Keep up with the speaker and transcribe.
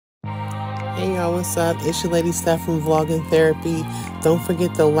Hey y'all, what's up? It's your lady Steph from Vlogging Therapy. Don't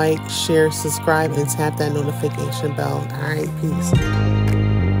forget to like, share, subscribe, and tap that notification bell. Alright, peace.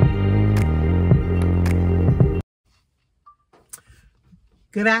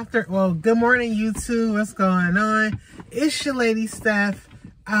 Good morning, YouTube. What's going on? It's your lady Steph.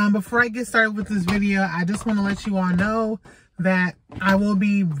 Before I get started with this video, I just want to let you all know that I will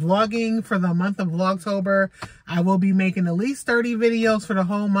be vlogging for the month of Vlogtober. I will be making at least 30 videos for the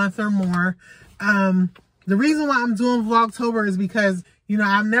whole month or more. The reason why I'm doing Vlogtober is because, you know,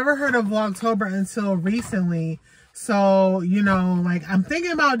 I've never heard of Vlogtober until recently. So, you know, like, I'm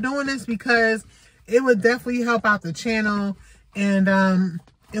thinking about doing this because it would definitely help out the channel, and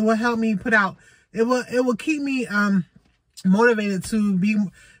it will help me put out, it will keep me motivated to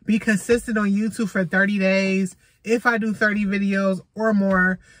be consistent on YouTube for 30 days if I do 30 videos or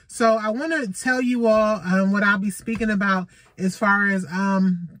more. So I want to tell you all what I'll be speaking about as far as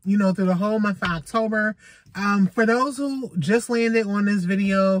you know, through the whole month of October. For those who just landed on this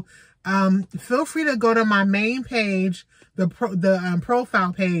video, feel free to go to my main page, the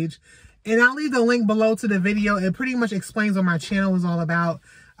profile page, and I'll leave the link below to the video. It pretty much explains what my channel is all about.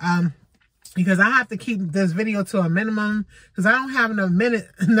 Because I have to keep this video to a minimum because I don't have enough I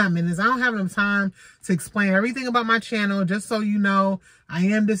don't have enough time to explain everything about my channel. Just so you know, I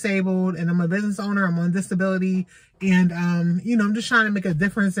am disabled and I'm a business owner. I'm on disability, and you know, I'm just trying to make a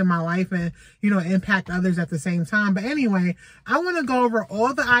difference in my life and, you know, impact others at the same time. But anyway, I want to go over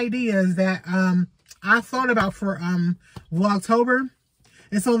all the ideas that I thought about for Vlogtober.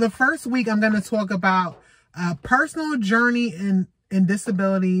 And so the first week I'm going to talk about personal journey in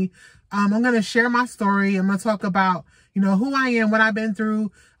disability. I'm going to share my story. I'm going to talk about, you know, who I am, what I've been through,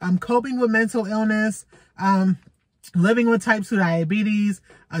 coping with mental illness, living with type 2 diabetes,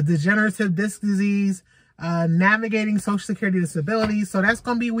 degenerative disc disease, navigating Social Security disability. So that's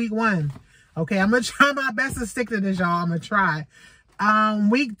going to be week 1. Okay, I'm going to try my best to stick to this, y'all. I'm going to try.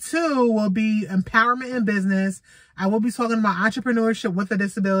 Week 2 will be empowerment in business. I will be talking about entrepreneurship with a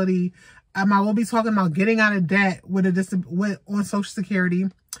disability. I will be talking about getting out of debt with on Social Security.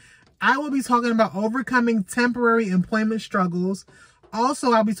 I will be talking about overcoming temporary employment struggles.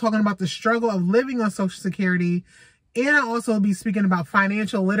 Also, I'll be talking about the struggle of living on Social Security. And I'll also be speaking about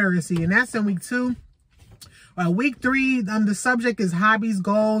financial literacy. And that's in week 2. Week 3, the subject is hobbies,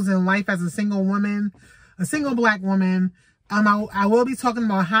 goals, and life as a single woman, a single Black woman. I will be talking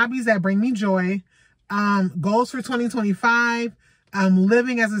about hobbies that bring me joy, goals for 2025,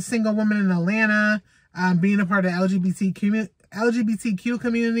 living as a single woman in Atlanta, being a part of the LGBTQ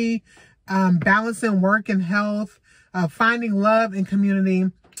community, balancing work and health, finding love in community.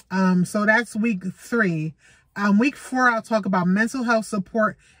 So that's week 3. Week 4, I'll talk about mental health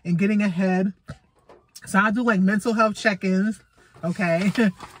support and getting ahead. So I'll do like mental health check-ins. Okay.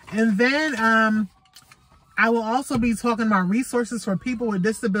 And then I will also be talking about resources for people with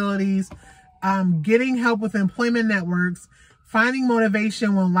disabilities, getting help with employment networks, finding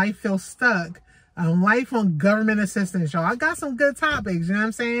motivation when life feels stuck, life on government assistance, y'all. I got some good topics, you know what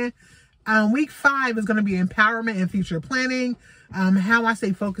I'm saying? Week 5 is going to be empowerment and future planning, how I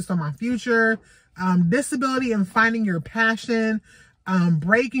stay focused on my future, disability and finding your passion,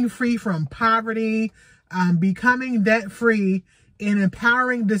 breaking free from poverty, becoming debt-free, and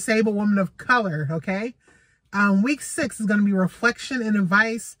empowering disabled women of color, okay? Week 6 is going to be reflection and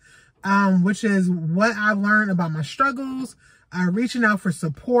advice, which is what I've learned about my struggles, reaching out for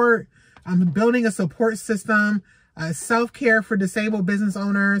support, building a support system, self-care for disabled business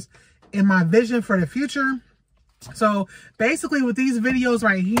owners, and my vision for the future. So basically with these videos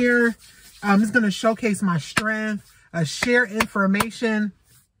right here, I'm just going to showcase my strength, share information,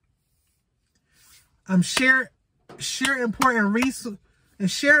 share important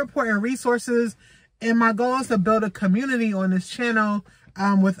resources, and my goal is to build a community on this channel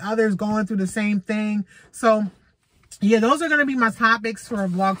with others going through the same thing. So yeah, those are going to be my topics for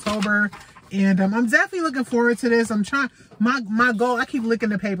Vlogtober. And I'm definitely looking forward to this. I'm trying, my goal, I keep licking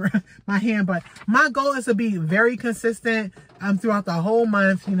the paper, my hand, but my goal is to be very consistent throughout the whole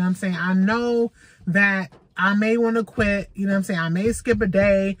month. You know what I'm saying? I know that I may want to quit, you know what I'm saying? I may skip a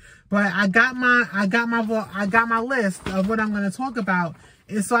day, but I got my list of what I'm going to talk about.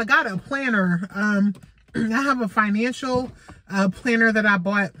 And so I got a planner. I have a financial planner that I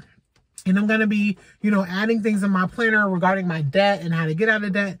bought. And I'm going to be, you know, adding things in my planner regarding my debt and how to get out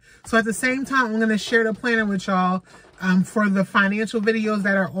of debt. So at the same time, I'm going to share the planner with y'all for the financial videos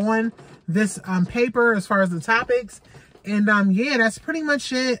that are on this paper as far as the topics. And yeah, that's pretty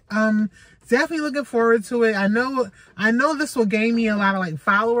much it. Definitely looking forward to it. I know this will gain me a lot of like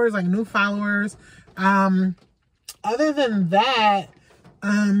followers, like new followers. Other than that,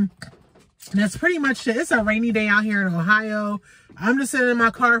 that's pretty much it. It's a rainy day out here in Ohio. I'm just sitting in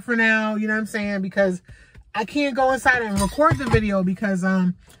my car for now, you know what I'm saying? Because I can't go inside and record the video because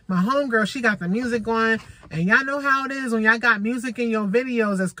my homegirl, she got the music going. And y'all know how it is when y'all got music in your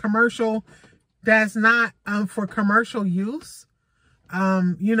videos that's commercial, that's not for commercial use.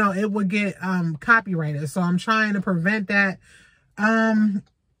 You know, it would get copyrighted. So I'm trying to prevent that.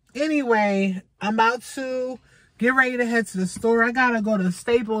 Anyway, I'm about to get ready to head to the store. I gotta go to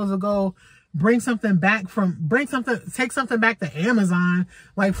Staples to go take something back to Amazon.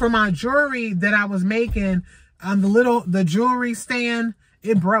 Like for my jewelry that I was making, the jewelry stand,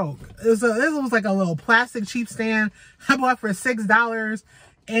 it broke. This was like a little plastic cheap stand I bought for $6.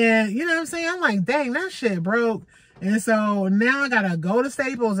 And you know what I'm saying? I'm like, dang, that shit broke. And so now I gotta go to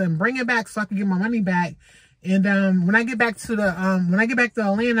Staples and bring it back so I can get my money back. And when I get back to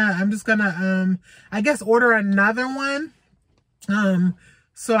Atlanta, I'm just gonna I guess order another one.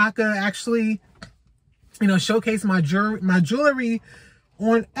 So I could actually, you know, showcase my jewelry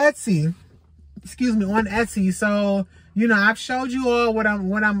on Etsy. Excuse me, on Etsy. So, you know, I've showed you all what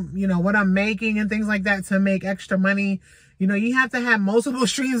I'm making and things like that to make extra money. You know, you have to have multiple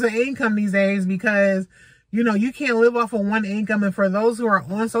streams of income these days because, you know, you can't live off of one income. And for those who are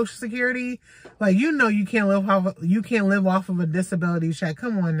on Social Security, like, you know, you can't live off of a disability check.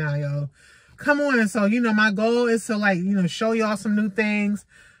 Come on now, yo. Come on. So, you know, my goal is to, like, you know, show y'all some new things,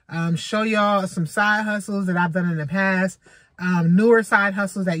 show y'all some side hustles that I've done in the past, newer side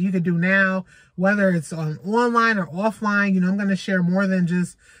hustles that you could do now, whether it's online or offline. You know, I'm going to share more than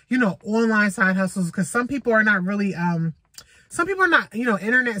just, you know, online side hustles, because some people are not really, you know,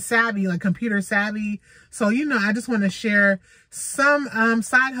 internet savvy, like computer savvy. So, you know, I just want to share some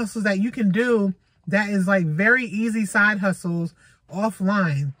side hustles that you can do that is like very easy side hustles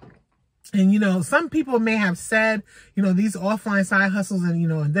offline. And, you know, some people may have said, you know, these offline side hustles and, you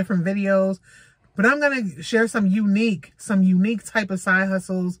know, in different videos, but I'm going to share some unique type of side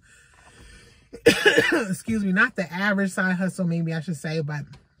hustles. Excuse me, not the average side hustle, maybe I should say, but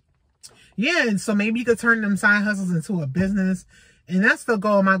yeah. And so maybe you could turn them side hustles into a business. And that's the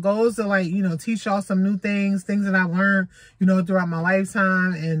goal. My goal is to, like, you know, teach y'all some new things that I've learned, you know, throughout my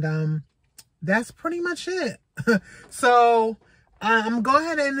lifetime. And that's pretty much it. So I'm going to go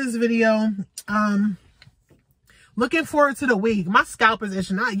ahead and end this video. Looking forward to the week. My scalp is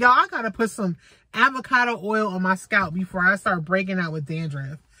itching. Y'all, I got to put some avocado oil on my scalp before I start breaking out with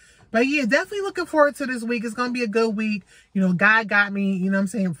dandruff. But yeah, definitely looking forward to this week. It's going to be a good week. You know, God got me, you know what I'm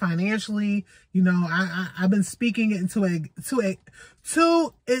saying, financially. You know, I've been speaking into its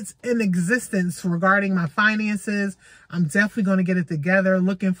existence regarding my finances. I'm definitely going to get it together.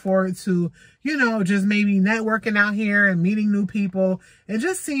 Looking forward to, you know, just maybe networking out here and meeting new people and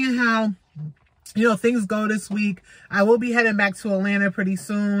just seeing how, you know, things go this week. I will be heading back to Atlanta pretty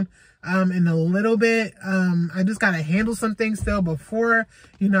soon. In a little bit. I just got to handle some things still before,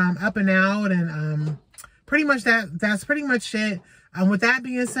 you know, I'm up and out. And pretty much that's pretty much it. With that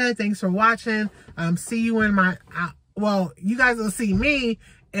being said, thanks for watching. See you in my, well, you guys will see me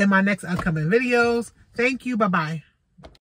in my next upcoming videos. Thank you. Bye-bye.